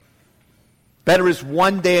Better is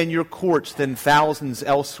one day in your courts than thousands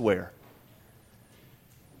elsewhere.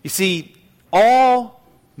 You see, all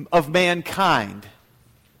of mankind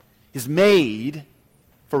is made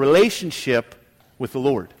for relationship with the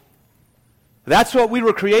Lord. That's what we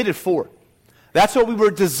were created for. That's what we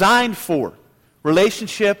were designed for.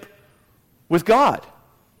 Relationship with God.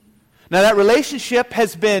 Now that relationship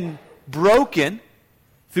has been broken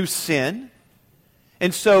through sin.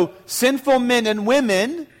 And so sinful men and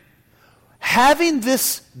women, having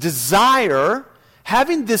this desire,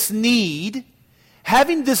 having this need,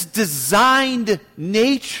 having this designed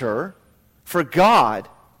nature for God,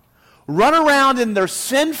 run around in their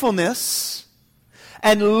sinfulness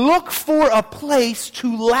and look for a place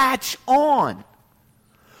to latch on.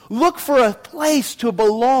 Look for a place to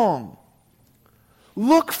belong.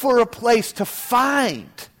 Look for a place to find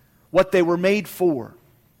what they were made for.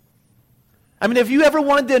 I mean, have you ever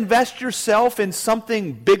wanted to invest yourself in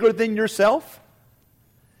something bigger than yourself?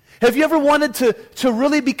 Have you ever wanted to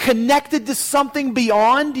really be connected to something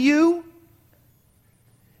beyond you?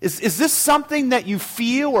 Is this something that you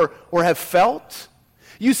feel or have felt?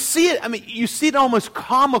 You see it, you see it in almost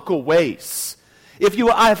comical ways. If you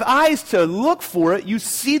have eyes to look for it, you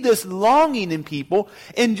see this longing in people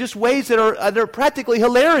in just ways that are practically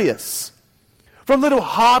hilarious. From little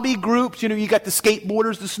hobby groups, you got the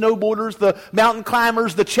skateboarders, the snowboarders, the mountain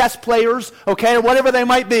climbers, the chess players, okay, or whatever they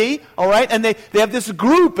might be, all right? And they have this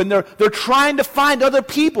group, and they're trying to find other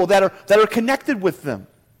people that are connected with them.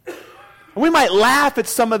 And we might laugh at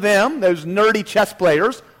some of them, those nerdy chess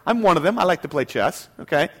players. I'm one of them. I like to play chess,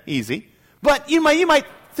 okay, easy. But you might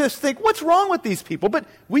just think, what's wrong with these people? But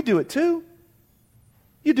we do it too.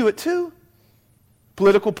 You do it too.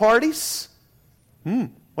 Political parties? What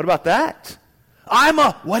about that? I'm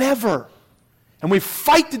a whatever. And we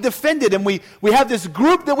fight to defend it, and we have this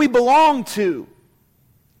group that we belong to.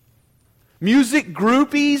 Music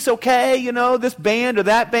groupies, okay, this band or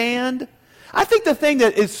that band. I think the thing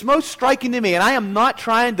that is most striking to me, and I am not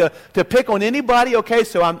trying to pick on anybody, okay,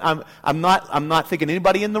 so I'm not thinking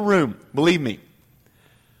anybody in the room, believe me.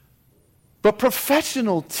 But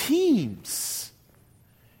professional teams,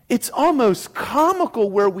 it's almost comical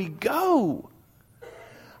where we go.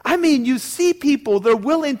 I mean, you see people, they're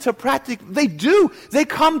willing to they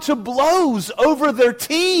come to blows over their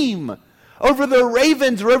team, over their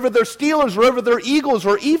Ravens, or over their Steelers, or over their Eagles,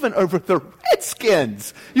 or even over their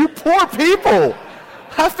Redskins. You poor people.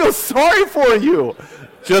 I feel sorry for you.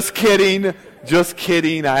 Just kidding.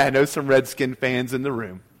 I know some Redskin fans in the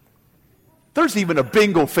room. There's even a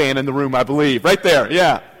Bengal fan in the room, I believe, right there,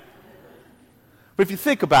 yeah. But if you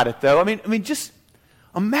think about it, though, I mean, just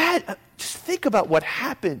think about what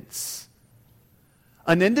happens.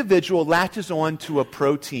 An individual latches on to a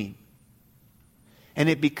pro team, and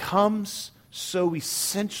it becomes so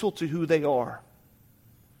essential to who they are.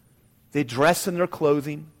 They dress in their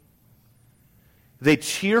clothing. They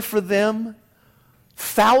cheer for them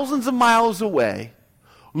thousands of miles away,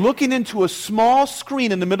 looking into a small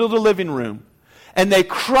screen in the middle of the living room, and they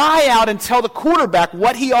cry out and tell the quarterback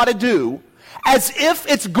what he ought to do as if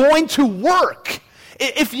it's going to work.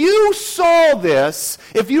 If you saw this,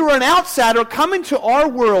 if you were an outsider coming to our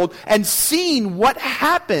world and seeing what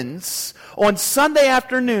happens on Sunday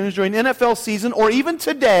afternoons during NFL season, or even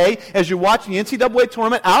today as you're watching the NCAA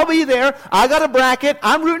tournament, I'll be there, I got a bracket,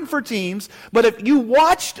 I'm rooting for teams, but if you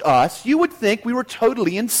watched us, you would think we were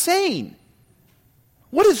totally insane.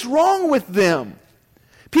 What is wrong with them?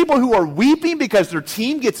 People who are weeping because their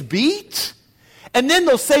team gets beat, and then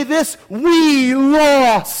they'll say this, we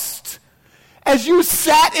lost. As you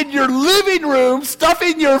sat in your living room,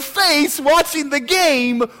 stuffing your face, watching the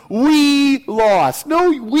game, we lost.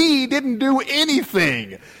 No, we didn't do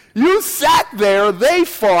anything. You sat there, they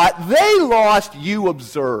fought, they lost, you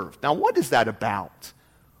observed. Now, what is that about?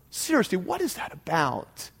 Seriously, what is that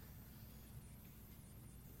about?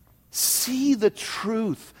 See the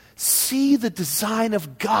truth. See the design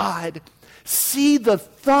of God. See the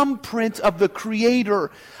thumbprint of the Creator.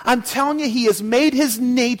 I'm telling you, He has made His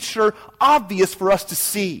nature obvious for us to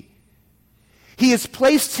see. He has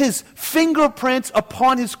placed His fingerprints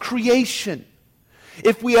upon His creation.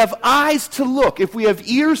 If we have eyes to look, if we have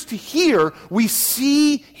ears to hear, we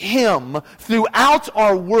see Him throughout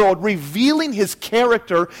our world, revealing His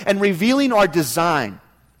character and revealing our design.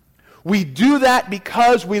 We do that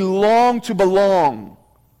because we long to belong.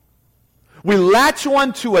 We latch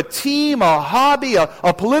on to a team, a hobby, a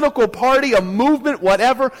political party, a movement,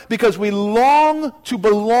 whatever, because we long to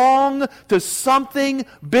belong to something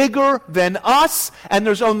bigger than us, and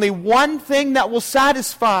there's only one thing that will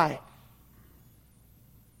satisfy.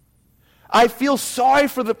 I feel sorry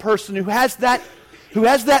for the person who has that who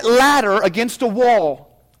has that ladder against a wall.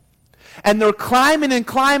 And they're climbing and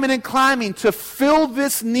climbing and climbing to fill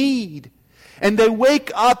this need. And they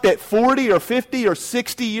wake up at 40 or 50 or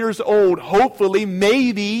 60 years old, hopefully,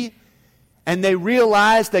 maybe, and they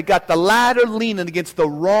realize they got the ladder leaning against the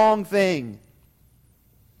wrong thing.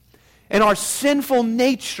 And our sinful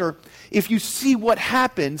nature, if you see what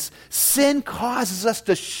happens, sin causes us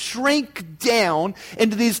to shrink down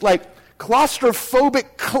into these like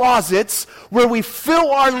claustrophobic closets where we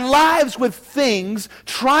fill our lives with things,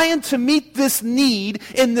 trying to meet this need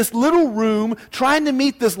in this little room, trying to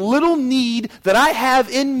meet this little need that I have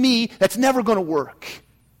in me that's never going to work.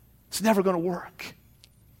 It's never going to work.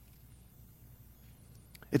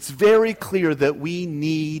 It's very clear that we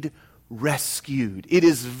need rescued. It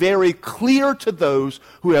is very clear to those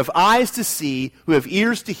who have eyes to see, who have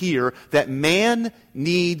ears to hear, that man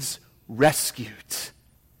needs rescued.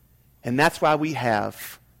 And that's why we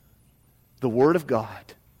have the Word of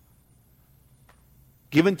God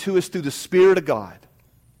given to us through the Spirit of God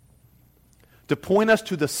to point us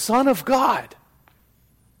to the Son of God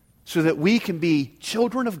so that we can be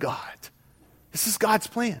children of God. This is God's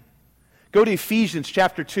plan. Go to Ephesians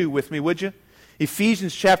chapter 2 with me, would you?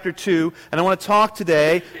 Ephesians chapter 2, and I want to talk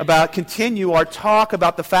today continue our talk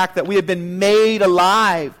about the fact that we have been made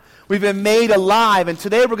alive. We've been made alive, and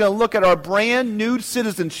today we're going to look at our brand new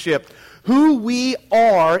citizenship, who we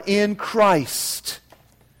are in Christ.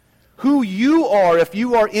 Who you are if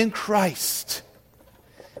you are in Christ.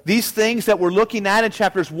 These things that we're looking at in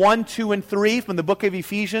chapters 1, 2, and 3 from the book of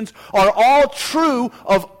Ephesians are all true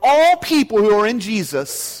of all people who are in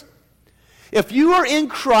Jesus. If you are in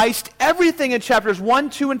Christ, everything in chapters 1,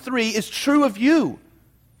 2, and 3 is true of you.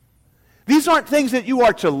 These aren't things that you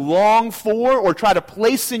are to long for or try to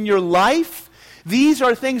place in your life. These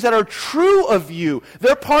are things that are true of you.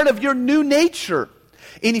 They're part of your new nature.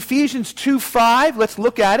 In Ephesians 2:5, let's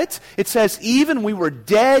look at it. It says, even we were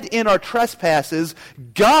dead in our trespasses,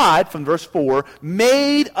 God, from verse 4,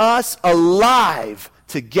 made us alive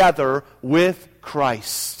together with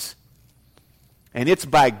Christ. And it's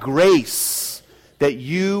by grace that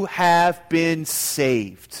you have been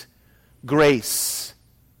saved. Grace.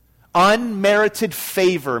 Unmerited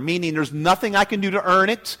favor, meaning there's nothing I can do to earn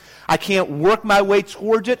it. I can't work my way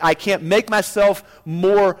towards it. I can't make myself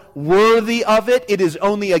more worthy of it. It is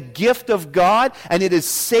only a gift of God, and it has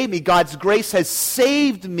saved me. God's grace has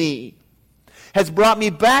saved me, has brought me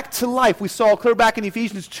back to life. We saw clear back in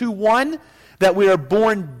Ephesians 2:1 that we are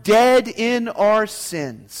born dead in our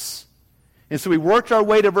sins. And so we worked our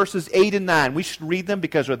way to verses 8 and 9. We should read them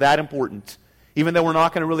because they're that important. Even though we're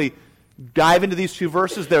not going to really dive into these two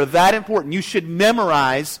verses, they're that important. You should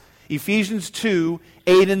memorize Ephesians 2,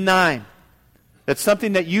 8 and 9. That's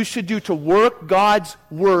something that you should do to work God's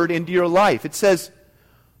word into your life. It says,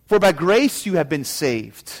 for by grace you have been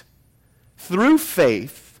saved through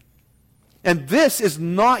faith, and this is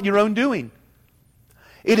not your own doing.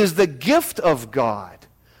 It is the gift of God,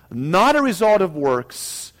 not a result of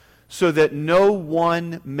works, so that no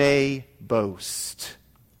one may boast.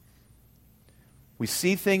 We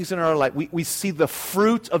see things in our life. We see the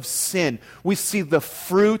fruit of sin. We see the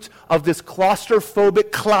fruit of this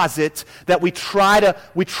claustrophobic closet that we try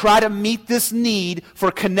to meet this need for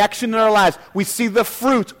connection in our lives. We see the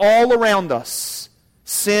fruit all around us.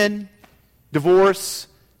 Sin, divorce,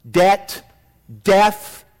 debt,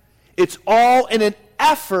 death. It's all in an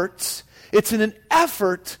effort. It's in an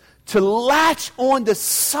effort to latch on to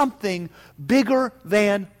something bigger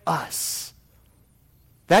than us.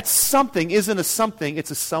 That something isn't a something, it's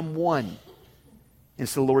a someone.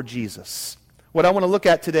 It's the Lord Jesus. What I want to look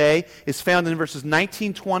at today is found in verses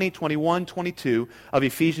 19, 20, 21, 22 of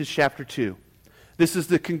Ephesians chapter 2. This is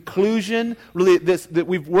the conclusion, really, that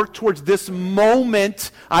we've worked towards this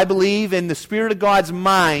moment, I believe, in the Spirit of God's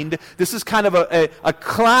mind. This is kind of a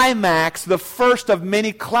climax, the first of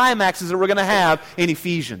many climaxes that we're going to have in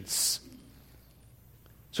Ephesians.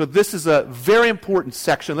 So this is a very important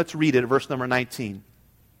section. Let's read it at verse number 19.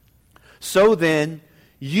 So then,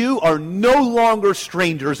 you are no longer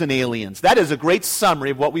strangers and aliens. That is a great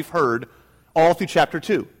summary of what we've heard all through chapter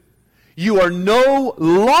 2. You are no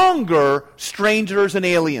longer strangers and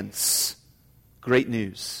aliens. Great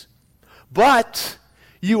news. But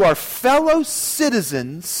you are fellow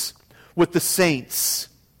citizens with the saints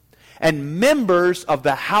and members of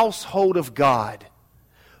the household of God,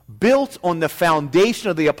 built on the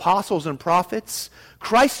foundation of the apostles and prophets,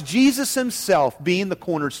 Christ Jesus himself being the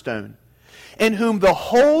cornerstone, in whom the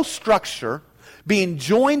whole structure, being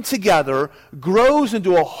joined together, grows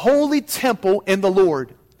into a holy temple in the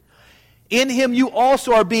Lord. In him you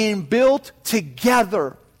also are being built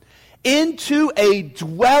together into a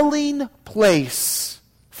dwelling place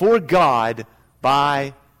for God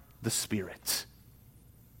by the Spirit.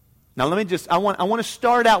 Now I want to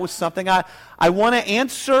start out with something. I want to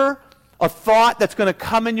answer a thought that's going to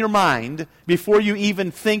come in your mind before you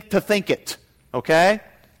even think it, okay?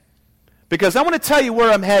 Because I want to tell you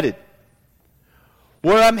where I'm headed.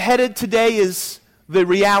 Where I'm headed today is the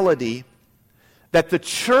reality that the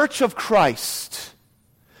church of Christ,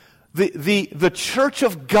 the church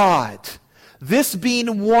of God, this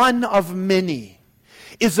being one of many,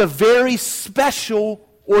 is a very special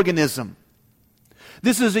organism.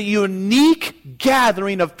 This is a unique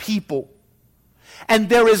gathering of people. And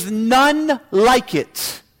there is none like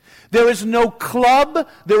it. There is no club,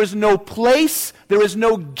 there is no place, there is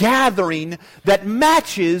no gathering that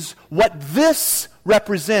matches what this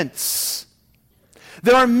represents.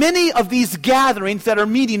 There are many of these gatherings that are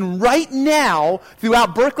meeting right now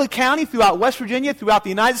throughout Berkeley County, throughout West Virginia, throughout the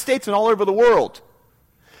United States, and all over the world.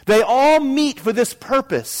 They all meet for this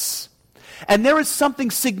purpose. And there is something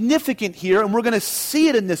significant here, and we're going to see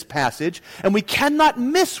it in this passage, and we cannot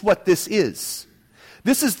miss what this is.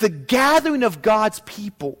 This is the gathering of God's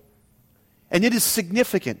people, and it is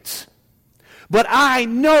significant. But I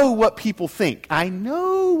know what people think. I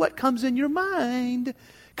know what comes in your mind,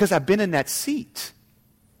 because I've been in that seat.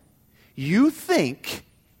 You think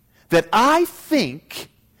that I think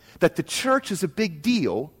that the church is a big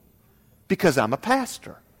deal because I'm a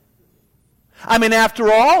pastor. I mean,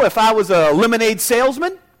 after all, if I was a lemonade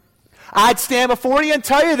salesman, I'd stand before you and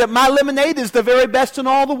tell you that my lemonade is the very best in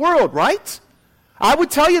all the world, right? I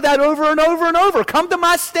would tell you that over and over and over. Come to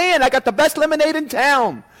my stand. I got the best lemonade in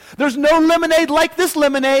town. There's no lemonade like this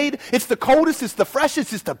lemonade. It's the coldest, it's the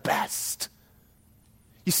freshest, it's the best.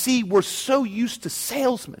 You see, we're so used to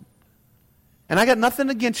salesmen. And I got nothing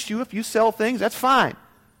against you if you sell things, that's fine.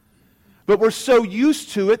 But we're so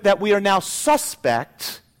used to it that we are now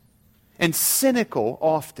suspect and cynical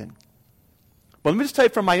often. But let me just tell you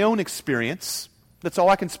from my own experience, that's all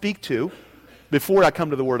I can speak to before I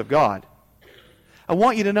come to the Word of God. I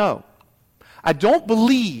want you to know, I don't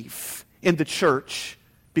believe in the church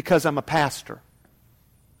because I'm a pastor.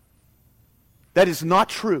 That is not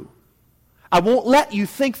true. I won't let you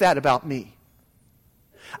think that about me.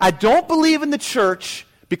 I don't believe in the church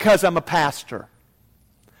because I'm a pastor.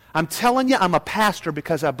 I'm telling you, I'm a pastor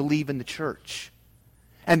because I believe in the church.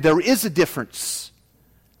 And there is a difference.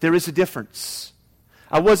 There is a difference.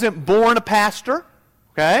 I wasn't born a pastor,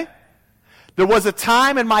 okay? There was a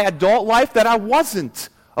time in my adult life that I wasn't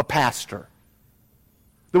a pastor.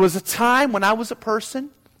 There was a time when I was a person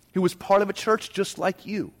who was part of a church just like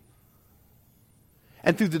you.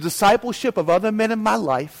 And through the discipleship of other men in my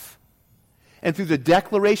life, and through the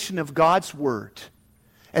declaration of God's Word,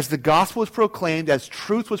 as the gospel was proclaimed, as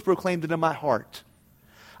truth was proclaimed into my heart,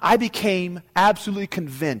 I became absolutely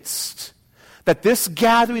convinced that this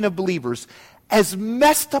gathering of believers, as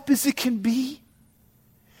messed up as it can be,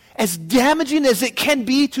 as damaging as it can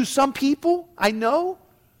be to some people, I know,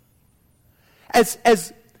 as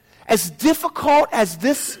difficult as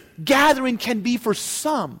this gathering can be for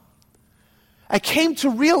some, I came to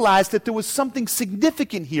realize that there was something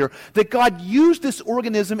significant here, that God used this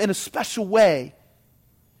organism in a special way.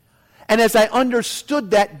 And as I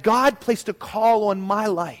understood that, God placed a call on my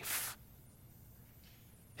life.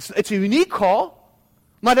 It's a unique call.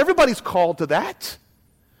 Not everybody's called to that.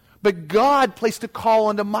 But God placed a call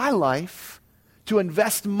onto my life to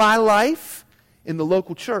invest my life in the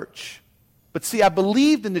local church. But see, I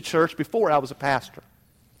believed in the church before I was a pastor.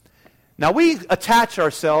 Now, we attach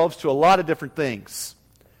ourselves to a lot of different things.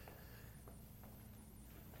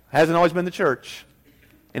 Hasn't always been the church.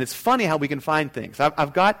 And it's funny how we can find things.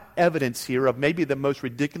 I've got evidence here of maybe the most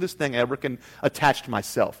ridiculous thing I ever can attach to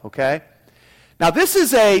myself, okay? Now, this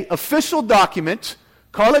is an official document.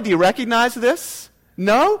 Carla, do you recognize this?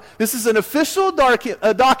 No? This is an official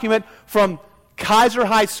document from Kaiser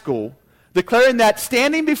High School declaring that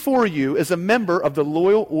standing before you is a member of the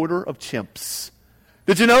Loyal Order of Chimps.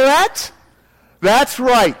 Did you know that? That's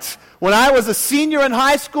right. When I was a senior in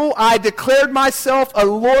high school, I declared myself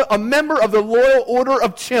a member of the Loyal Order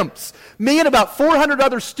of Chimps. Me and about 400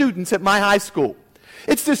 other students at my high school.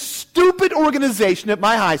 It's this stupid organization at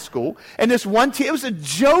my high school, and this one team, it was a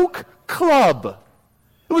joke club.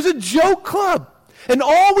 It was a joke club. And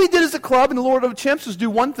all we did as a club in the Loyal Order of Chimps was do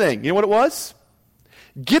one thing. You know what it was?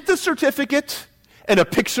 Get the certificate and a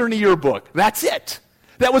picture in the yearbook. That's it.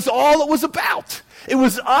 That was all it was about. It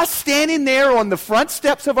was us standing there on the front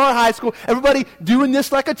steps of our high school, everybody doing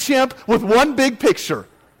this like a chimp with one big picture.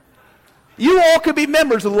 You all could be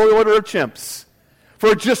members of the Loyal Order of Chimps.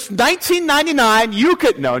 For just $19.99, you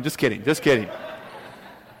could... No, just kidding.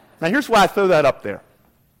 Now here's why I throw that up there.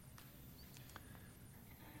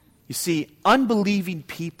 You see, unbelieving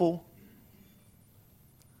people,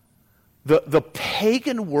 the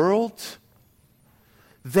pagan world,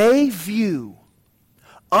 they view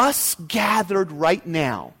us gathered right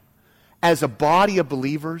now as a body of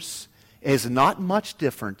believers as not much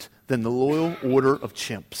different than the loyal order of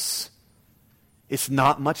chimps. It's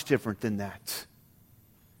not much different than that.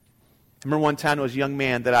 I remember one time there was a young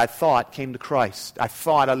man that I thought came to Christ. I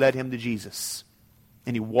thought I led him to Jesus.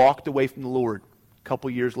 And he walked away from the Lord a couple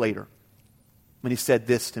years later when he said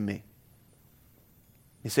this to me.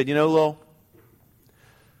 He said, you know, Lowell,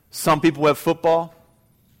 some people have football.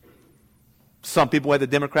 Some people have the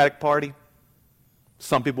Democratic Party.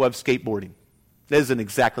 Some people have skateboarding. That isn't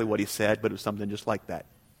exactly what he said, but it was something just like that.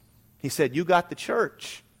 He said, you got the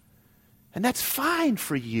church. And that's fine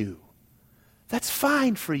for you. That's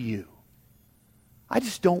fine for you. I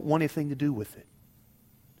just don't want anything to do with it.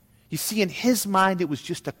 You see, in his mind, it was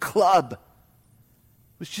just a club.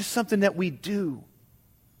 It was just something that we do.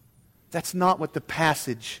 That's not what the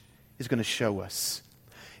passage is going to show us.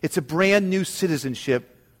 It's a brand new citizenship.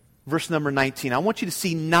 Verse number 19. I want you to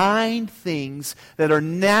see 9 things that are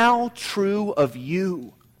now true of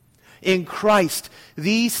you. In Christ,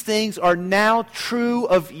 these things are now true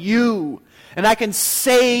of you. And I can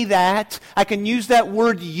say that, I can use that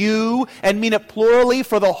word you and mean it plurally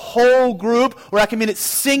for the whole group, or I can mean it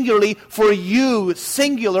singularly for you,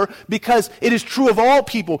 singular, because it is true of all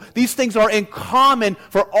people. These things are in common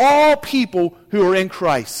for all people who are in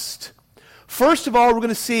Christ. First of all, we're going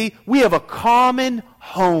to see we have a common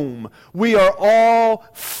home. We are all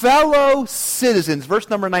fellow citizens. Verse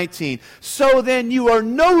number 19. So then you are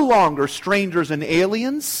no longer strangers and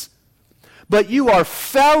aliens, but you are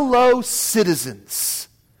fellow citizens.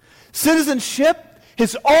 Citizenship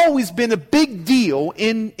has always been a big deal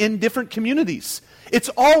in different communities. It's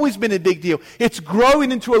always been a big deal. It's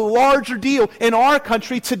growing into a larger deal in our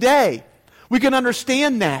country today. We can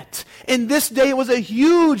understand that. In this day, it was a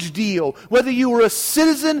huge deal, whether you were a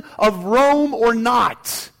citizen of Rome or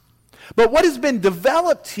not. But what has been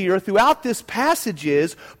developed here throughout this passage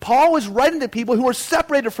is Paul is writing to people who are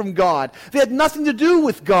separated from God. They had nothing to do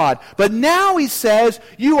with God. But now he says,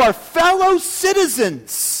 you are fellow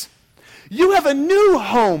citizens. You have a new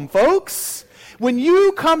home, folks. When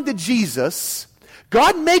you come to Jesus,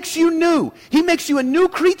 God makes you new. He makes you a new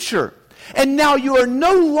creature. And now you are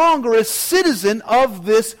no longer a citizen of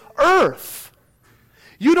this earth.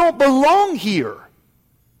 You don't belong here.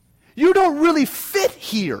 You don't really fit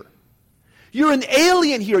here. You're an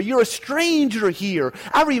alien here. You're a stranger here.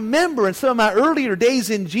 I remember in some of my earlier days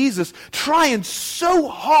in Jesus trying so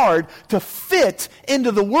hard to fit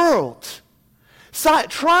into the world.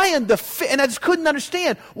 Trying to fit, and I just couldn't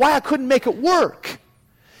understand why I couldn't make it work.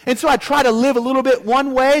 And so I try to live a little bit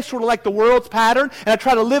one way, sort of like the world's pattern, and I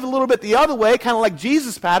try to live a little bit the other way, kind of like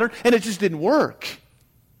Jesus' pattern, and it just didn't work.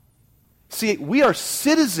 See, we are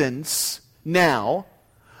citizens now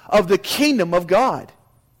of the kingdom of God.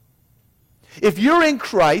 If you're in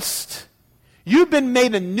Christ, you've been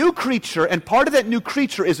made a new creature, and part of that new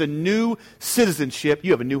creature is a new citizenship.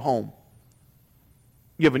 You have a new home.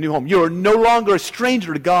 You have a new home. You are no longer a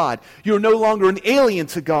stranger to God. You are no longer an alien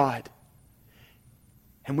to God.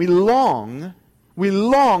 And we long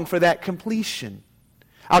for that completion.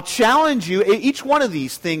 I'll challenge you, each one of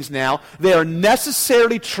these things now, they are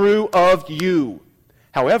necessarily true of you.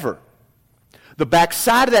 However, the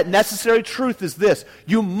backside of that necessary truth is this.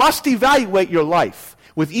 You must evaluate your life.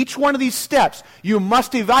 With each one of these steps, you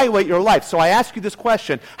must evaluate your life. So I ask you this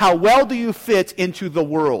question. How well do you fit into the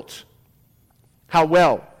world? How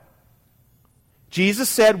well? Jesus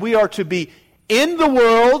said we are to be in the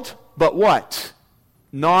world, but what?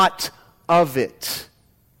 Not of it.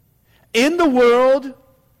 In the world,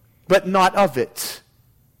 but not of it.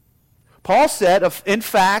 Paul said, in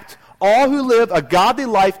fact, all who live a godly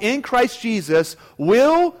life in Christ Jesus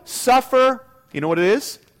will suffer, you know what it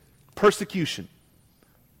is? Persecution.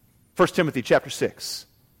 1 Timothy chapter 6.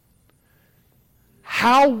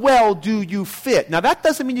 How well do you fit? Now that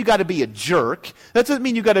doesn't mean you got to be a jerk. That doesn't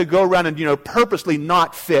mean you got to go around and purposely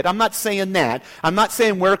not fit. I'm not saying that. I'm not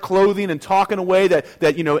saying wear clothing and talk in a way that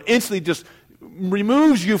instantly just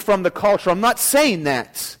removes you from the culture. I'm not saying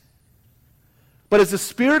that. But as the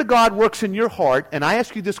Spirit of God works in your heart, and I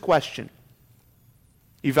ask you this question,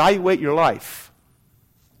 evaluate your life.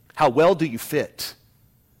 How well do you fit?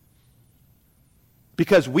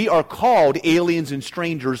 Because we are called aliens and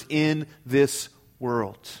strangers in this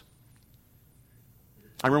world.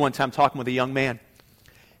 I remember one time talking with a young man,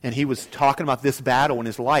 and he was talking about this battle in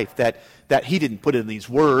his life that he didn't put it in these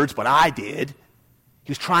words, but I did.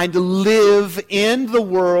 He was trying to live in the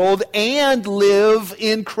world and live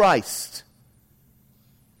in Christ.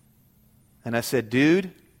 And I said,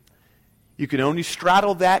 dude, you can only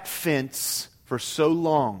straddle that fence for so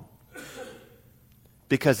long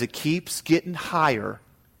because it keeps getting higher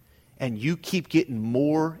and you keep getting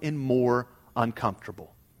more and more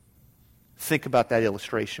uncomfortable. Think about that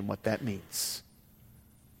illustration, what that means.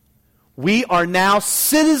 We are now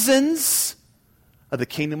citizens of the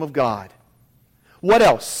kingdom of God. What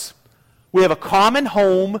else? We have a common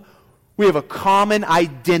home. We have a common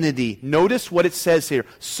identity. Notice what it says here.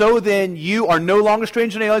 So then you are no longer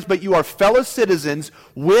strangers and aliens, but you are fellow citizens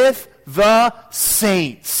with the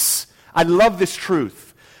saints. I love this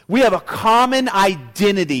truth. We have a common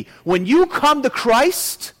identity. When you come to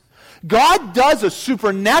Christ, God does a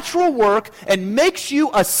supernatural work and makes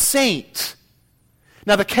you a saint.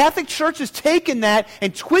 Now the Catholic Church has taken that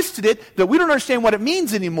and twisted it that we don't understand what it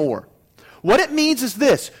means anymore. What it means is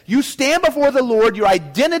this: you stand before the Lord, your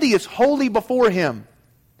identity is holy before Him.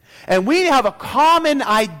 And we have a common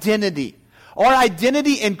identity. Our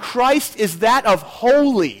identity in Christ is that of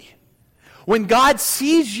holy. When God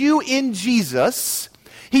sees you in Jesus,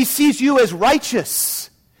 He sees you as righteous.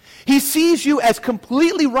 He sees you as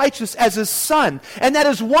completely righteous as His Son. And that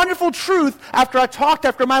is wonderful truth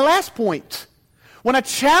after my last point. When I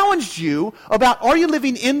challenged you about are you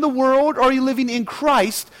living in the world or are you living in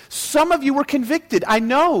Christ, some of you were convicted, I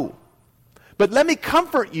know. But let me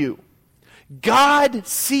comfort you. God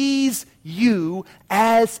sees you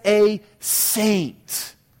as a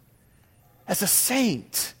saint. As a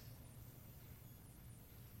saint.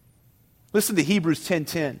 Listen to Hebrews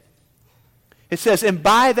 10:10. It says, and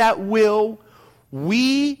by that will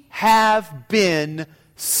we have been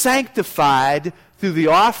sanctified through the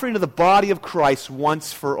offering of the body of Christ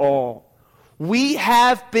once for all. We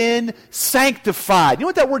have been sanctified. You know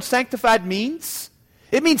what that word sanctified means?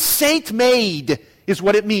 It means saint-made is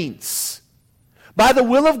what it means. By the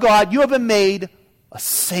will of God, you have been made a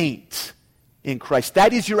saint in Christ.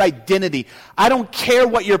 That is your identity. I don't care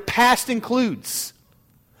what your past includes.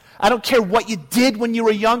 I don't care what you did when you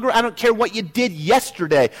were younger. I don't care what you did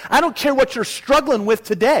yesterday. I don't care what you're struggling with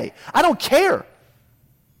today. I don't care.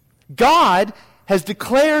 God has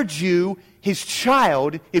declared you His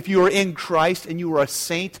child if you are in Christ and you are a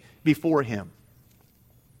saint before Him.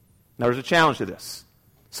 Now there's a challenge to this.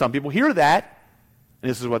 Some people hear that, and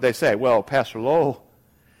this is what they say. Well, Pastor Lowell,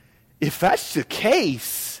 if that's the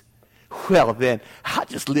case, well then, I'll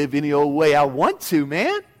just live any old way I want to,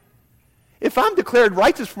 man. If I'm declared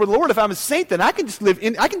righteous for the Lord, if I'm a saint, then I can just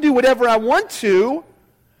I can do whatever I want to,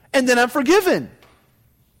 and then I'm forgiven.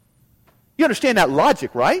 You understand that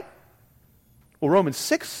logic, right? Well, Romans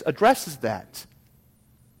 6 addresses that.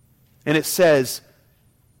 And it says,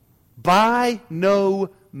 by no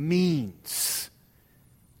means.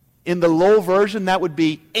 In the Lowell version, that would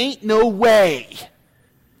be, ain't no way.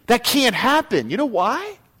 That can't happen. You know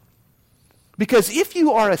why? Because if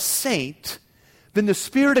you are a saint, then the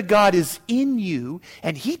Spirit of God is in you,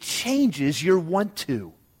 and He changes your want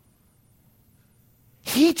to.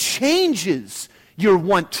 He changes your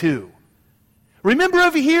want to. Remember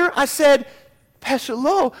over here, I said, Pastor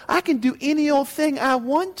Lowe, I can do any old thing I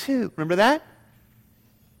want to. Remember that?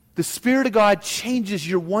 The Spirit of God changes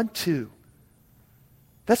your want to.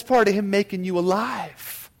 That's part of Him making you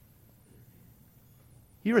alive.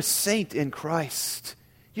 You're a saint in Christ.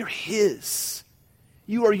 You're His.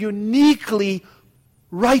 You are uniquely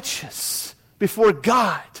righteous before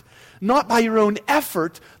God. Not by your own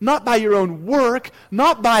effort, not by your own work,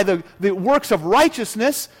 not by the works of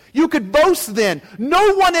righteousness. You could boast then.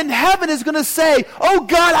 No one in heaven is going to say, oh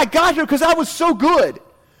God, I got here because I was so good.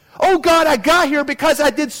 Oh God, I got here because I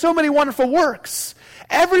did so many wonderful works.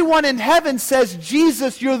 Everyone in heaven says,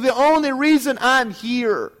 Jesus, you're the only reason I'm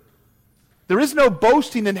here. There is no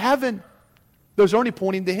boasting in heaven. Those are only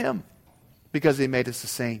pointing to Him because He made us a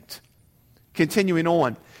saint. Continuing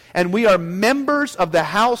on. And we are members of the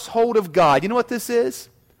household of God. You know what this is?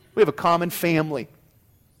 We have a common family.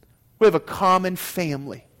 We have a common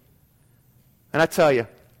family. And I tell you,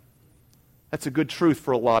 that's a good truth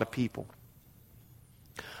for a lot of people.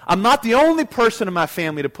 I'm not the only person in my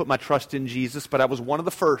family to put my trust in Jesus, but I was one of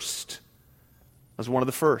the first. I was one of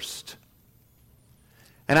the first.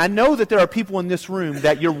 And I know that there are people in this room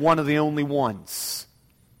that you're one of the only ones.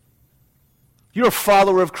 You're a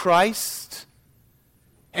follower of Christ.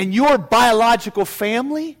 And your biological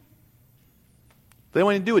family, they don't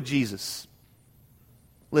want to do with Jesus.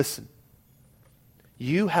 Listen,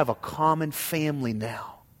 you have a common family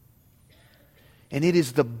now. And it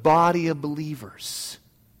is the body of believers.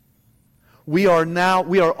 We are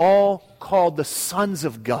all called the sons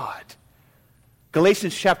of God.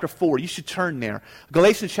 Galatians chapter 4, you should turn there.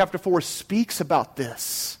 Galatians chapter 4 speaks about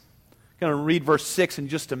this. I'm going to read verse 6 in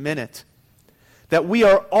just a minute. That we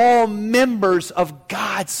are all members of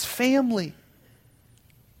God's family.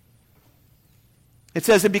 It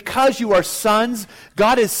says, and because you are sons,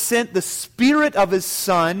 God has sent the Spirit of His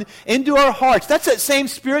Son into our hearts. That's that same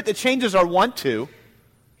Spirit that changes our want to.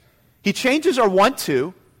 He changes our want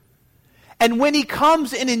to. And when He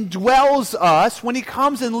comes and indwells us, when He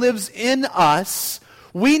comes and lives in us,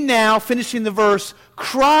 we now, finishing the verse,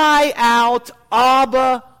 cry out,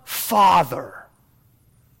 Abba, Father.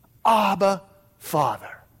 Abba,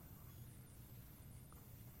 Father.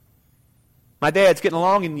 My dad's getting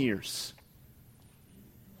along in years.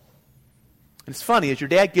 And it's funny, as your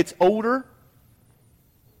dad gets older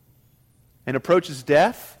and approaches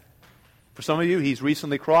death, for some of you, he's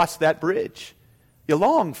recently crossed that bridge. You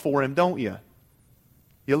long for him, don't you?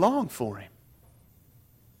 You long for him.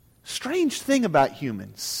 Strange thing about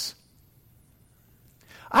humans.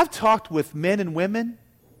 I've talked with men and women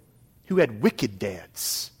who had wicked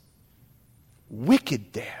dads.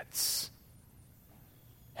 Wicked dads.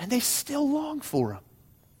 And they still long for him.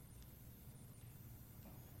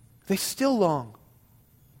 They still long.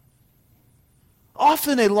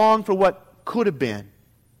 Often they long for what could have been.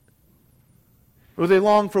 Or they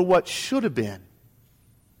long for what should have been.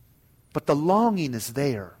 But the longing is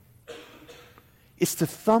there. It's the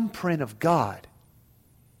thumbprint of God.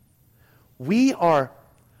 We are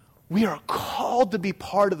called to be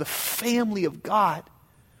part of the family of God.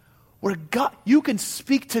 Where God, you can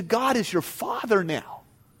speak to God as your Father now.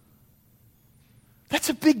 That's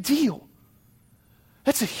a big deal.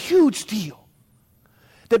 That's a huge deal.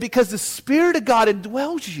 That because the Spirit of God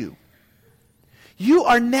indwells you, you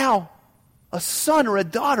are now a son or a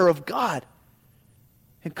daughter of God.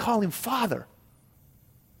 And call Him Father.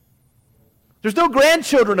 There's no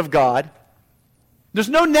grandchildren of God. There's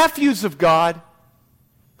no nephews of God.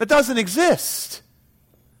 That doesn't exist.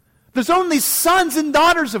 There's only sons and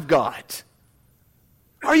daughters of God.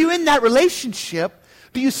 Are you in that relationship?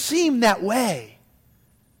 Do you see Him that way?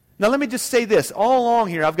 Now let me just say this. All along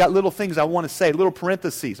here, I've got little things I want to say, little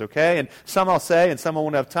parentheses, okay? And some I'll say and some I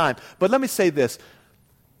won't have time. But let me say this.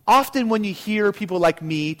 Often when you hear people like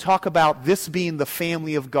me talk about this being the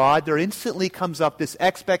family of God, there instantly comes up this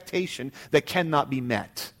expectation that cannot be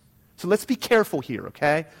met. So let's be careful here,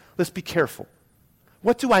 okay? Let's be careful.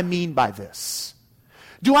 What do I mean by this?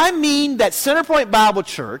 Do I mean that Centerpoint Bible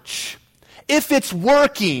Church, if it's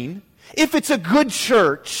working, if it's a good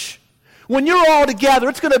church, when you're all together,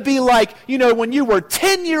 it's going to be like, when you were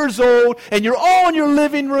 10 years old and you're all in your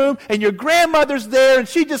living room and your grandmother's there and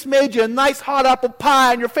she just made you a nice hot apple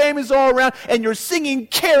pie and your family's all around and you're singing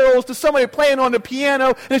carols to somebody playing on the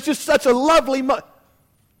piano and it's just such a lovely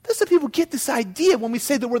Doesn't people get this idea when we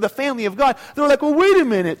say that we're the family of God? They're like, well, wait a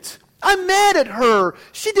minute. I'm mad at her.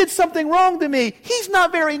 She did something wrong to me. He's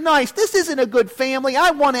not very nice. This isn't a good family.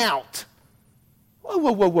 I want out. Whoa,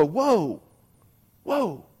 whoa, whoa, whoa, whoa.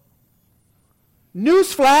 Whoa.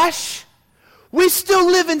 Newsflash, we still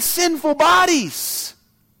live in sinful bodies.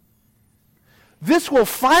 This will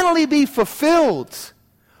finally be fulfilled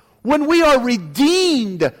when we are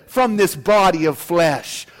redeemed from this body of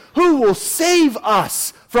flesh. Who will save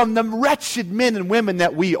us from the wretched men and women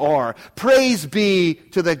that we are? Praise be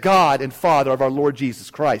to the God and Father of our Lord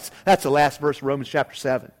Jesus Christ. That's the last verse of Romans chapter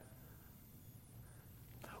 7.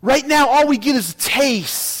 Right now, all we get is a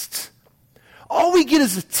taste. All we get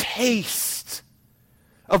is a taste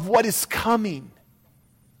of what is coming.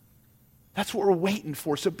 That's what we're waiting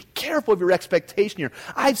for. So be careful of your expectation here.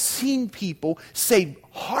 I've seen people say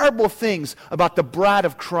horrible things about the bride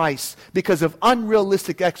of Christ because of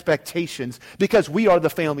unrealistic expectations, because we are the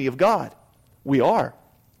family of God. We are.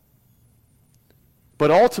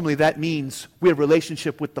 But ultimately that means we have a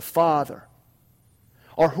relationship with the Father.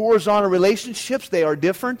 Our horizontal relationships, they are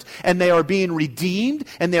different, and they are being redeemed,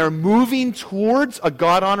 and they are moving towards a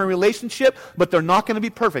God-honoring relationship, but they're not going to be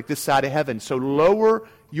perfect this side of heaven. So lower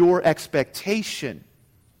your expectation.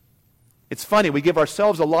 It's funny, we give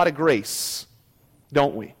ourselves a lot of grace,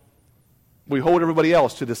 don't we? We hold everybody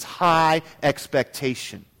else to this high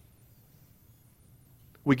expectation.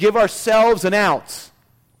 We give ourselves an out,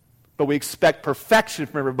 but we expect perfection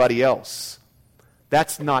from everybody else.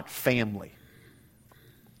 That's not family.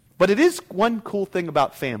 But it is one cool thing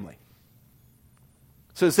about family.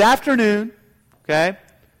 So this afternoon, okay,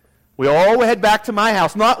 we all head back to my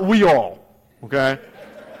house. Not we all, okay?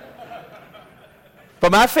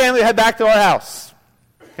 But my family head back to our house,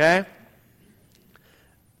 okay?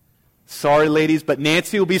 Sorry, ladies, but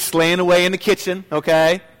Nancy will be slaying away in the kitchen,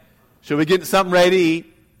 okay? She'll be getting something ready to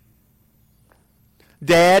eat.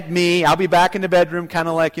 Dad, me, I'll be back in the bedroom kind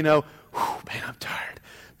of like, man, I'm tired.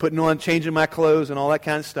 Putting on, changing my clothes and all that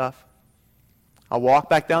kind of stuff. I'll walk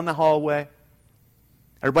back down the hallway.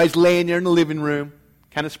 Everybody's laying there in the living room,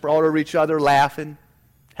 kind of sprawled over each other, laughing,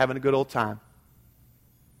 having a good old time.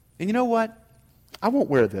 And you know what? I won't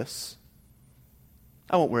wear this.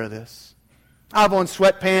 I won't wear this. I'll have on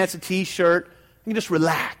sweatpants, a t-shirt, and just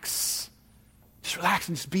relax. Just relax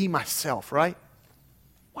and just be myself, right?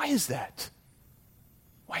 Why is that?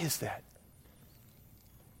 Why is that?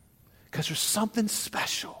 Because there's something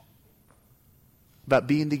special about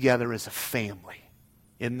being together as a family,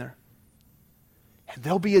 isn't there? And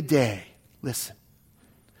there'll be a day, listen,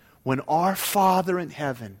 when our Father in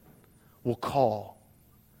heaven will call,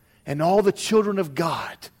 and all the children of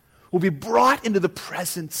God will be brought into the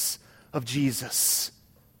presence of Jesus.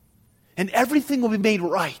 And everything will be made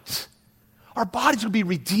right. Our bodies will be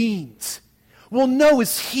redeemed. We'll know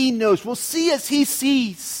as He knows. We'll see as He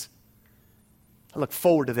sees. I look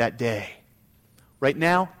forward to that day. Right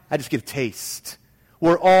now, I just get a taste.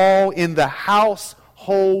 We're all in the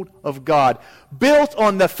household of God, built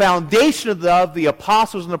on the foundation of the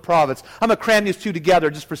apostles and the prophets. I'm going to cram these two together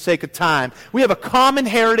just for sake of time. We have a common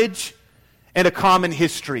heritage and a common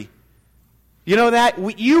history. You know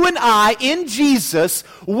that? You and I, in Jesus,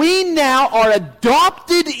 we now are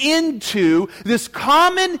adopted into this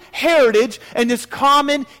common heritage and this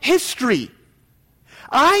common history.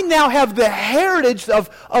 I now have the heritage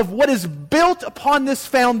of what is built upon this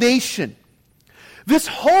foundation. This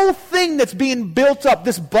whole thing that's being built up,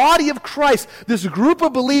 this body of Christ, this group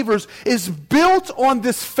of believers, is built on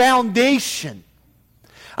this foundation.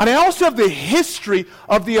 And I also have the history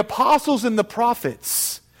of the apostles and the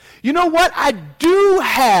prophets. You know what? I do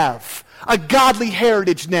have a godly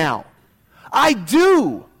heritage now. I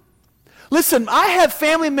do. Listen, I have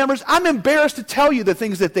family members, I'm embarrassed to tell you the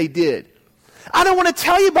things that they did. I don't want to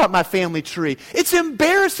tell you about my family tree. It's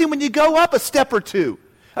embarrassing when you go up a step or two.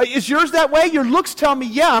 Is yours that way? Your looks tell me,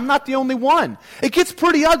 yeah, I'm not the only one. It gets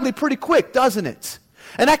pretty ugly pretty quick, doesn't it?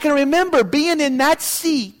 And I can remember being in that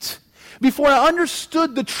seat before I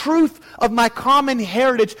understood the truth of my common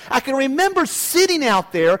heritage. I can remember sitting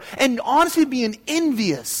out there and honestly being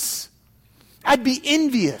envious. I'd be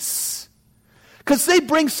envious. Because they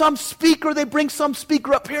bring some speaker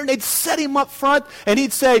up here and they'd set him up front and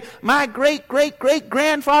he'd say, my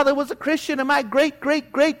great-great-great-grandfather was a Christian and my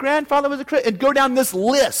great-great-great-grandfather was a Christian. And go down this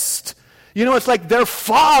list. You know, it's like their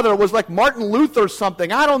father was like Martin Luther or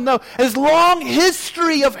something. I don't know. His long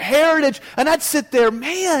history of heritage. And I'd sit there,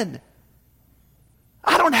 man,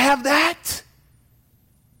 I don't have that.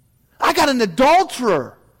 I got an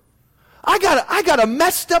adulterer. I got a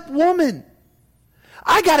messed up woman.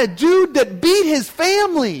 I got a dude that beat his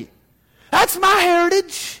family. That's my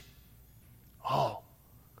heritage. Oh,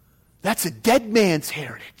 that's a dead man's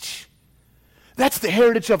heritage. That's the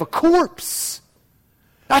heritage of a corpse.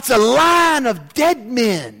 That's a line of dead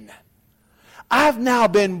men. I've now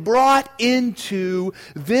been brought into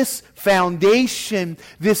this foundation,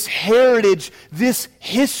 this heritage, this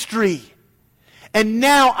history. And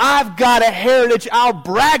now I've got a heritage I'll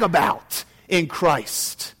brag about in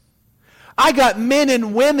Christ. I got men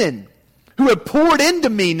and women who have poured into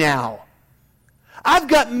me now. I've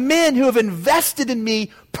got men who have invested in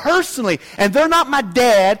me personally. And they're not my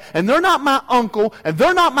dad, and they're not my uncle, and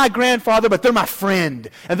they're not my grandfather, but they're my friend,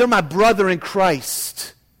 and they're my brother in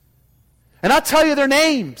Christ. And I'll tell you their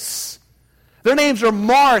names. Their names are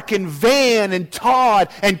Mark and Van and Todd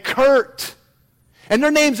and Kurt. And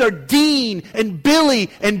their names are Dean and Billy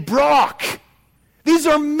and Brock. These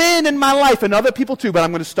are men in my life, and other people too, but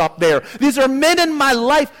I'm going to stop there. These are men in my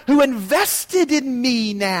life who invested in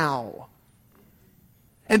me now.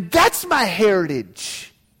 And that's my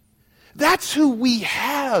heritage. That's who we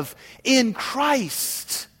have in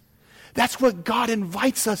Christ. That's what God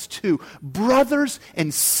invites us to. Brothers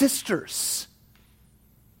and sisters.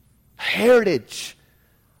 A heritage.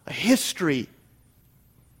 A history.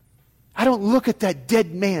 I don't look at that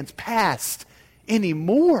dead man's past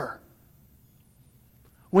anymore.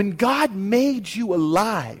 When God made you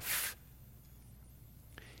alive,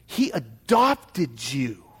 He adopted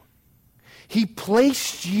you. He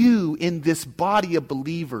placed you in this body of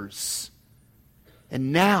believers.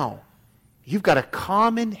 And now, you've got a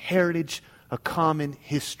common heritage, a common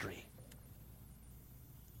history.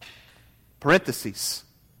 Parentheses.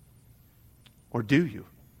 Or do you?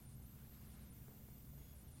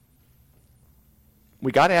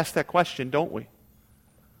 We got to ask that question, don't we?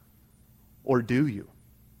 Or do you?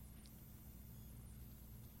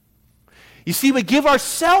 You see, we give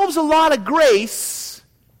ourselves a lot of grace,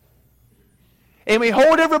 and we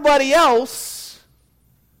hold everybody else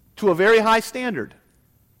to a very high standard.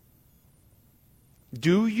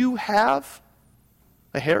 Do you have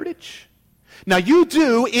a heritage? Now you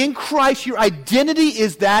do. In Christ, your identity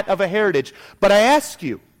is that of a heritage. But I ask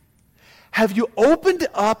you, have you opened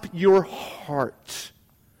up your heart?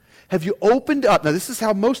 Have you opened up? Now this is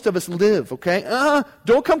how most of us live, okay?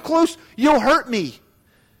 Don't come close. You'll hurt me.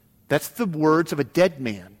 That's the words of a dead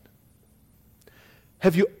man.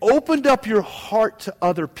 Have you opened up your heart to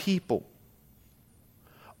other people?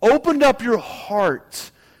 Opened up your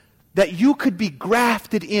heart that you could be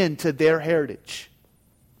grafted into their heritage?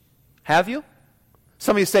 Have you?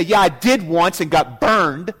 Some of you say, yeah, I did once and got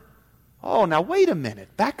burned. Oh, now wait a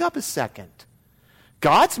minute. Back up a second.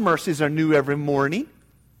 God's mercies are new every morning.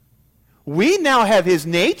 We now have His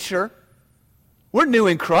nature. We're new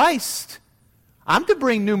in Christ. I'm to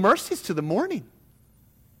bring new mercies to the morning.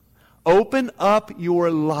 Open up your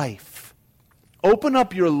life. Open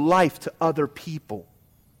up your life to other people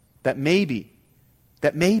that maybe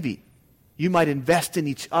you might invest in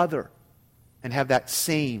each other and have that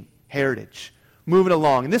same heritage. Moving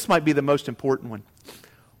along, and this might be the most important one.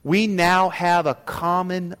 We now have a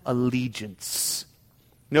common allegiance.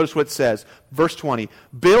 Notice what it says, verse 20.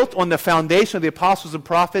 Built on the foundation of the apostles and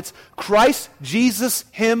prophets, Christ Jesus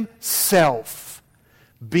Himself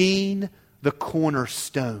being the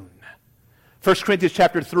cornerstone. 1 Corinthians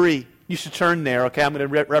chapter 3. You should turn there, okay? I'm going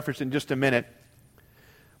to reference it in just a minute.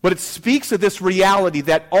 But it speaks of this reality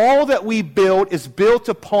that all that we build is built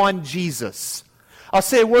upon Jesus. I'll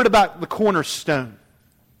say a word about the cornerstone.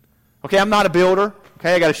 Okay, I'm not a builder.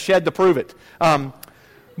 Okay, I got a shed to prove it.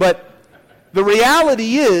 But the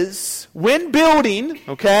reality is, when building,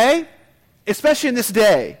 okay, especially in this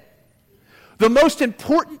day, the most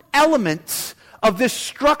important element of this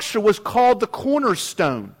structure was called the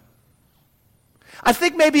cornerstone. I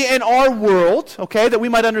think maybe in our world, okay, that we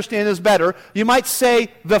might understand this better, you might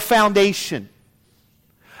say the foundation.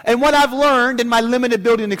 And what I've learned in my limited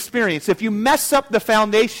building experience, if you mess up the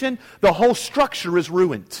foundation, the whole structure is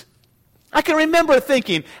ruined. I can remember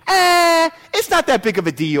thinking, it's not that big of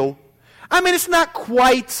a deal. I mean, it's not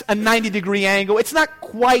quite a 90-degree angle. It's not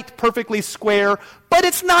quite perfectly square, but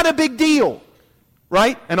it's not a big deal,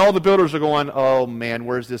 right? And all the builders are going, oh, man,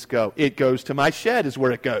 where's this go? It goes to my shed is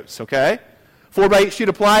where it goes, okay? 4x8 sheet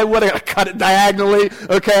of plywood, I got to cut it diagonally,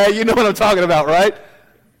 okay? You know what I'm talking about, right?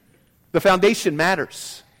 The foundation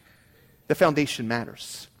matters. The foundation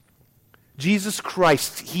matters. Jesus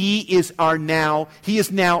Christ, He is now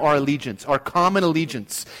our allegiance, our common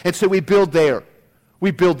allegiance. And so we build there.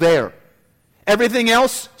 We build there. Everything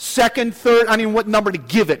else, second, third, I mean, what number to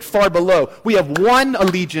give it, far below. We have one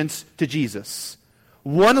allegiance to Jesus.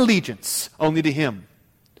 One allegiance only to Him.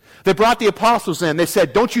 They brought the apostles in. They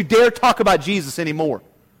said, don't you dare talk about Jesus anymore.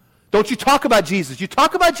 Don't you talk about Jesus. You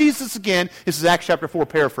talk about Jesus again, this is Acts chapter 4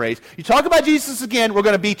 paraphrase. You talk about Jesus again, we're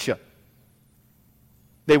going to beat you.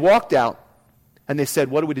 They walked out and they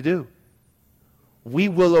said, what are we to do? We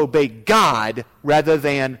will obey God rather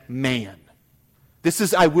than man. This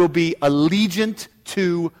is, I will be allegiant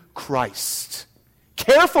to Christ.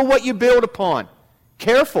 Careful what you build upon.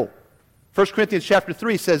 Careful. 1 Corinthians chapter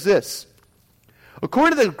 3 says this.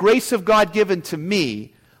 According to the grace of God given to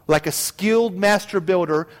me, like a skilled master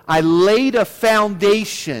builder, I laid a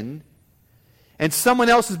foundation and someone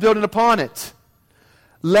else is building upon it.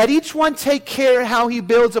 Let each one take care how he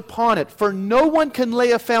builds upon it, for no one can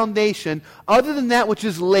lay a foundation other than that which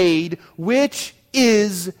is laid, which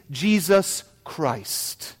is Jesus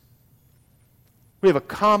Christ. We have a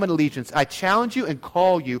common allegiance. I challenge you and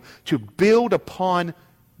call you to build upon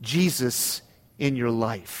Jesus in your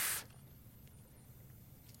life.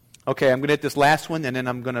 Okay, I'm going to hit this last one and then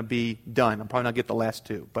I'm going to be done. I'm probably not going to get the last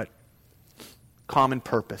two, but common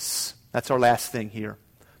purpose. That's our last thing here.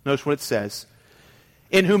 Notice what it says.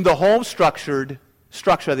 In whom the whole structure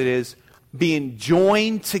that is, being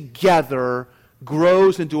joined together,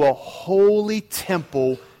 grows into a holy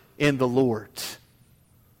temple in the Lord.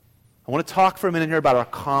 I want to talk for a minute here about our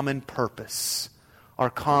common purpose. Our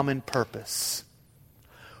common purpose.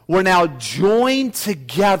 We're now joined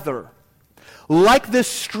together like this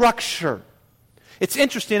structure. It's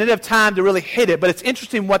interesting. I didn't have time to really hit it, but it's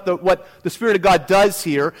interesting what the Spirit of God does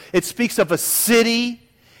here. It speaks of a city.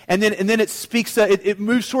 And then it speaks, it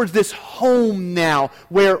moves towards this home now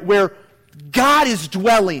where God is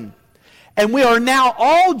dwelling. And we are now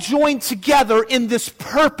all joined together in this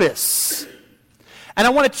purpose. And I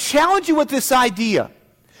want to challenge you with this idea.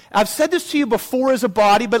 I've said this to you before as a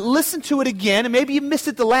body, but listen to it again, and maybe you missed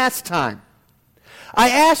it the last time. I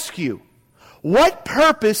ask you, what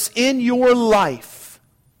purpose in your life,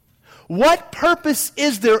 what purpose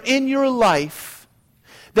is there in your life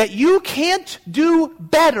that you can't do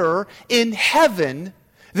better in heaven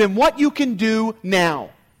than what you can do now.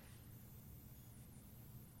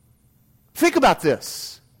 Think about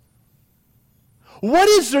this. What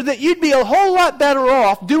is there that you'd be a whole lot better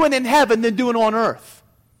off doing in heaven than doing on earth?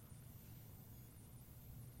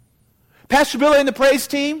 Pastor Billy and the praise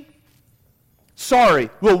team? Sorry,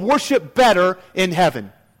 we'll worship better in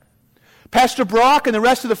heaven. Pastor Brock and the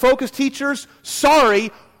rest of the Focus teachers?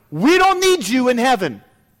 Sorry, we don't need you in heaven.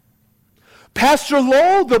 Pastor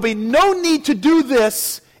Lowell, there'll be no need to do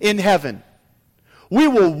this in heaven. We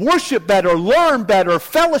will worship better, learn better,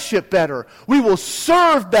 fellowship better. We will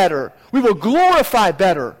serve better. We will glorify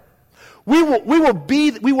better. We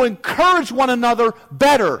will encourage one another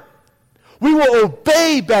better. We will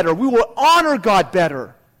obey better. We will honor God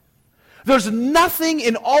better. There's nothing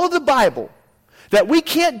in all of the Bible that we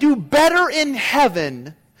can't do better in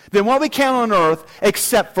heaven than what we can on earth,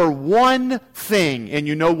 except for one thing. And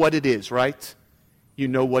you know what it is, right? You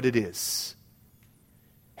know what it is.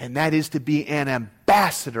 And that is to be an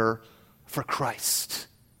ambassador for Christ.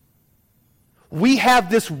 We have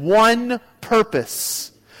this one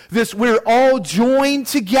purpose. We're all joined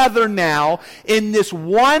together now in this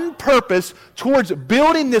one purpose towards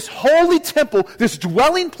building this holy temple, this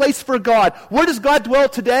dwelling place for God. Where does God dwell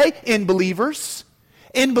today? In believers.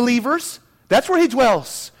 In believers. That's where He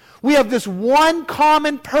dwells. We have this one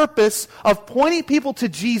common purpose of pointing people to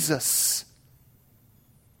Jesus.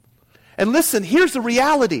 And listen, here's the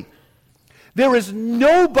reality. There is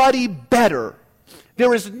nobody better.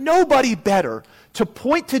 There is nobody better to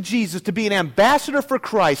point to Jesus, to be an ambassador for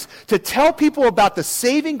Christ, to tell people about the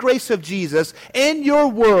saving grace of Jesus in your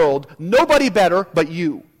world. Nobody better but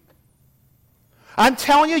you. I'm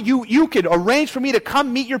telling you, you could arrange for me to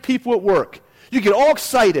come meet your people at work. You get all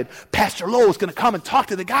excited. Pastor Lowell is going to come and talk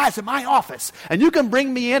to the guys in my office. And you can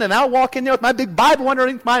bring me in, and I'll walk in there with my big Bible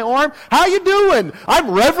underneath my arm. How you doing?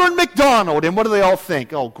 I'm Reverend McDonald. And what do they all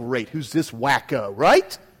think? Oh, great. Who's this wacko,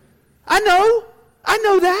 right? I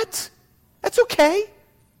know that. That's okay.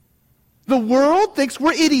 The world thinks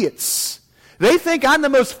we're idiots. They think I'm the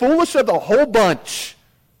most foolish of the whole bunch.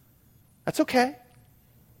 That's okay.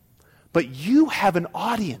 But you have an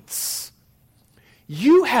audience.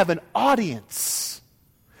 You have an audience.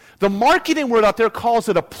 The marketing word out there calls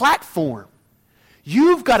it a platform.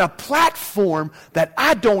 You've got a platform that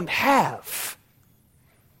I don't have.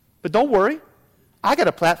 But don't worry, I got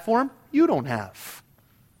a platform you don't have.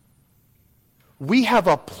 We have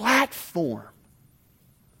a platform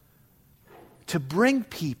to bring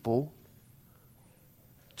people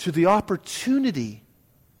to the opportunity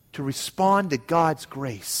to respond to God's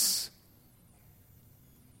grace.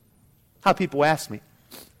 How people ask me,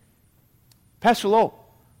 Pastor Lowell,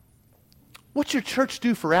 what's your church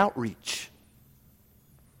do for outreach?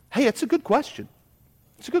 Hey, it's a good question.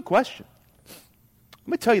 It's a good question. Let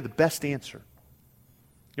me tell you the best answer.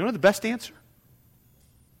 You know the best answer?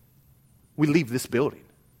 We leave this building.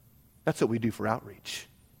 That's what we do for outreach.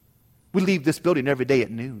 We leave this building every day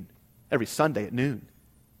at noon, every Sunday at noon.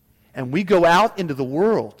 And we go out into the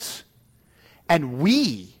world, and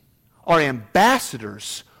we are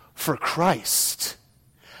ambassadors for Christ.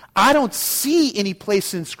 I don't see any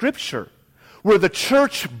place in Scripture where the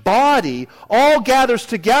church body all gathers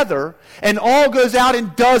together and all goes out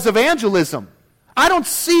and does evangelism. I don't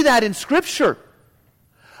see that in Scripture.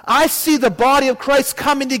 I see the body of Christ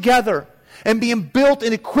coming together and being built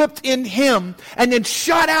and equipped in Him and then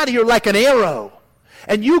shot out of here like an arrow.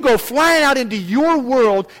 And you go flying out into your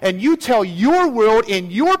world and you tell your world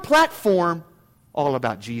in your platform all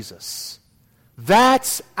about Jesus.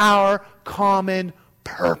 That's our common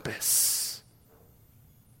purpose.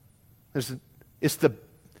 It's the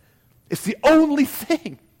only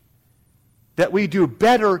thing that we do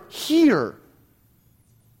better here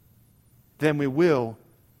than we will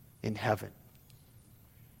in heaven.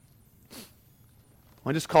 I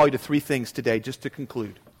want to just call you to three things today, just to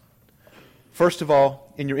conclude. First of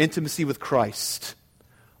all, in your intimacy with Christ,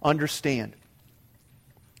 understand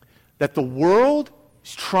that the world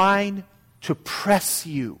is trying to press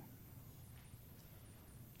you.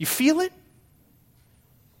 You feel it?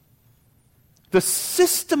 The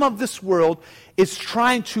system of this world is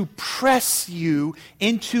trying to press you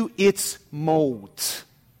into its mold.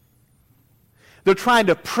 They're trying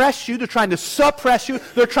to press you. They're trying to suppress you.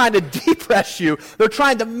 They're trying to depress you. They're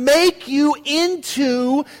trying to make you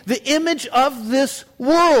into the image of this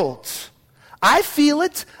world. I feel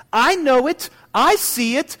it. I know it. I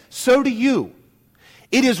see it. So do you.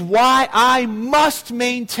 It is why I must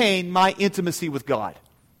maintain my intimacy with God.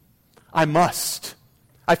 I must.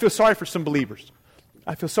 I feel sorry for some believers.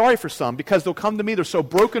 I feel sorry for some because they'll come to me, they're so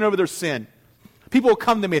broken over their sin. People will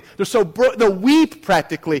come to me. They're they'll weep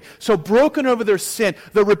practically, so broken over their sin.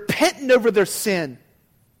 They're repentant over their sin.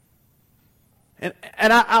 And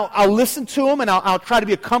I'll listen to them, and I'll try to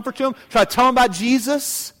be a comfort to them, try to tell them about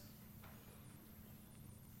Jesus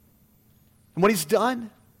and what He's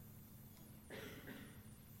done.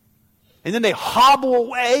 And then they hobble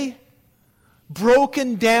away,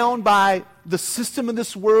 broken down by the system of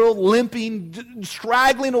this world, limping,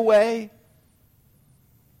 straggling away.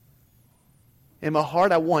 In my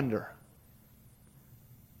heart, I wonder.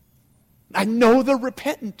 I know they're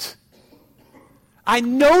repentant. I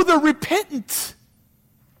know they're repentant.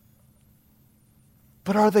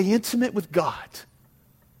 But are they intimate with God?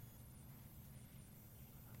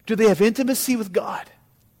 Do they have intimacy with God?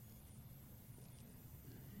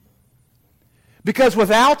 Because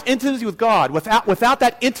without intimacy with God, without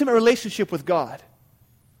that intimate relationship with God,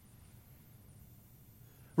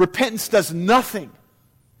 repentance does nothing.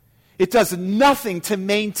 It does nothing to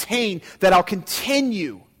maintain that I'll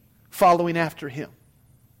continue following after Him.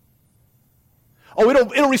 Oh,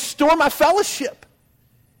 it'll restore my fellowship.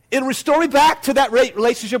 It'll restore me back to that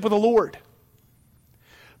relationship with the Lord.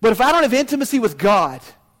 But if I don't have intimacy with God,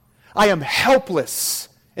 I am helpless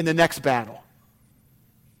in the next battle.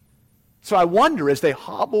 So I wonder, as they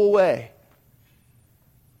hobble away,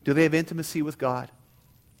 do they have intimacy with God?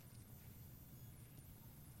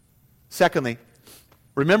 Secondly,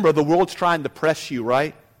 remember, the world's trying to press you,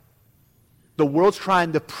 right? The world's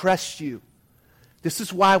trying to press you. This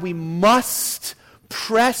is why we must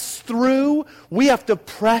press through. We have to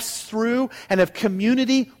press through and have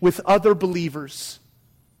community with other believers.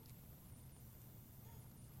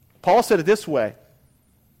 Paul said it this way: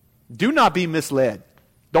 do not be misled.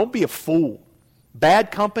 Don't be a fool. Bad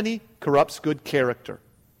company corrupts good character.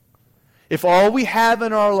 If all we have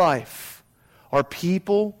in our life are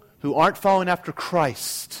people who aren't following after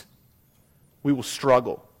Christ, we will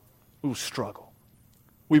struggle. We will struggle.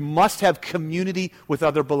 We must have community with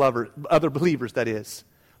other believers, that is.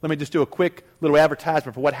 Let me just do a quick little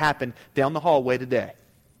advertisement for what happened down the hallway today.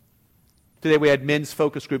 Today we had men's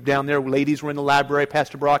focus group down there. Ladies were in the library.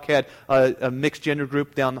 Pastor Brock had a mixed gender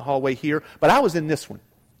group down the hallway here. But I was in this one.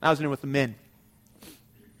 I was in there with the men.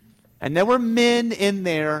 And there were men in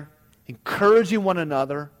there encouraging one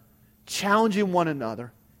another, challenging one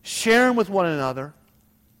another, sharing with one another.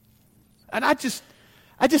 And I just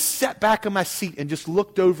sat back in my seat and just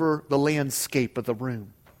looked over the landscape of the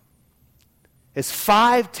room as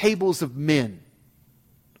 5 tables of men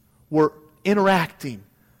were interacting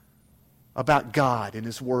about God and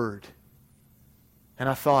His Word. And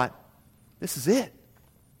I thought, this is it.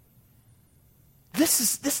 This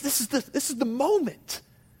is the moment.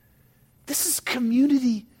 This is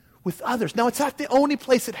community with others. Now, it's not the only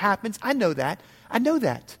place it happens. I know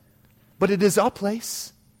that. But it is a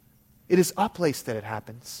place. It is a place that it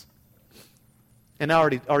happens. And I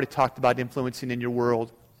already talked about influencing in your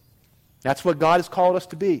world. That's what God has called us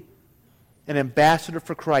to be. An ambassador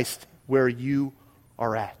for Christ where you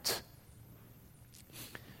are at.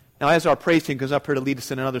 Now, as our praise team goes up here to lead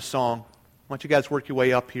us in another song, I want you guys to work your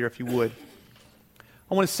way up here if you would.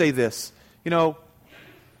 I want to say this. You know,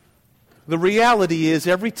 the reality is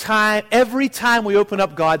every time we open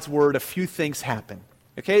up God's Word, a few things happen.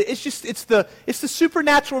 Okay, it's the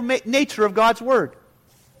supernatural nature of God's Word.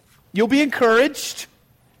 You'll be encouraged.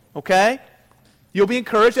 Okay, you'll be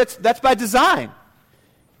encouraged. That's by design.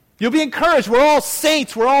 You'll be encouraged. We're all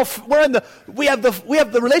saints. We have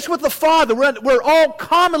the relation with the Father. We're all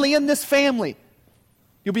commonly in this family.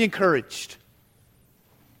 You'll be encouraged.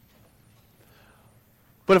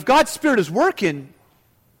 But if God's Spirit is working,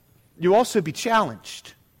 you'll also be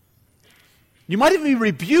challenged. You might even be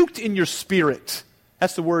rebuked in your spirit.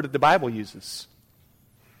 That's the word that the Bible uses.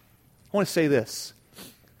 I want to say this.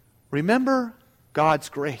 Remember God's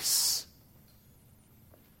grace.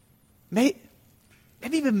 Maybe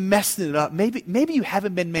you've been messing it up. Maybe you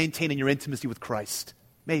haven't been maintaining your intimacy with Christ.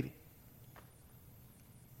 Maybe.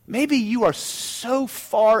 Maybe you are so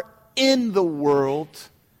far in the world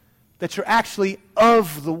that you're actually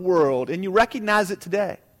of the world, and you recognize it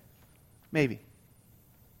today. Maybe.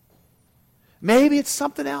 Maybe it's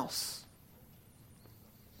something else.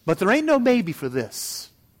 But there ain't no maybe for this.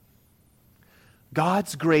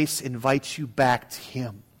 God's grace invites you back to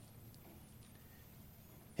Him.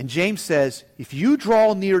 And James says, if you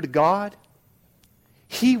draw near to God,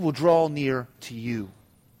 He will draw near to you.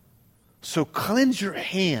 So cleanse your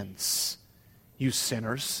hands, you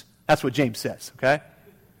sinners. That's what James says, okay?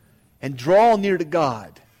 And draw near to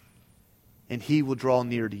God, and He will draw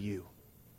near to you.